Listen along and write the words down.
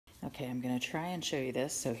Okay, I'm going to try and show you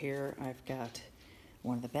this. So here I've got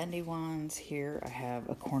one of the bendy ones. Here I have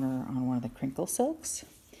a corner on one of the Crinkle Silks.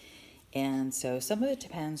 And so some of it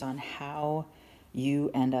depends on how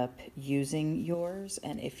you end up using yours.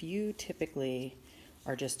 And if you typically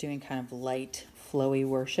are just doing kind of light, flowy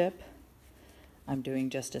worship, I'm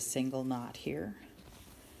doing just a single knot here.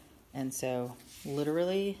 And so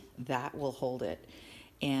literally that will hold it.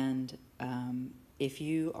 And if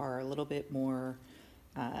you are a little bit more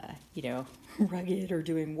rugged or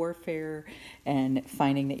doing warfare and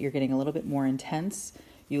finding that you're getting a little bit more intense,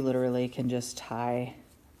 you literally can just tie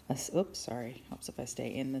oops, sorry, helps if I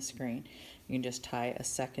stay in the screen. You can just tie a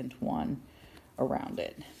second one around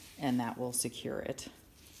it and that will secure it.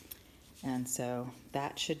 And so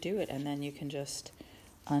that should do it. And then you can just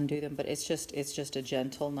undo them, but it's just a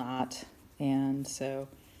gentle knot. And so,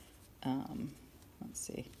 let's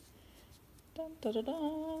see. Dun, da, da,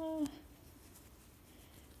 da.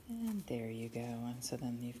 And there you go. And so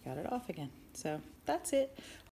then you've got it off again. So that's it.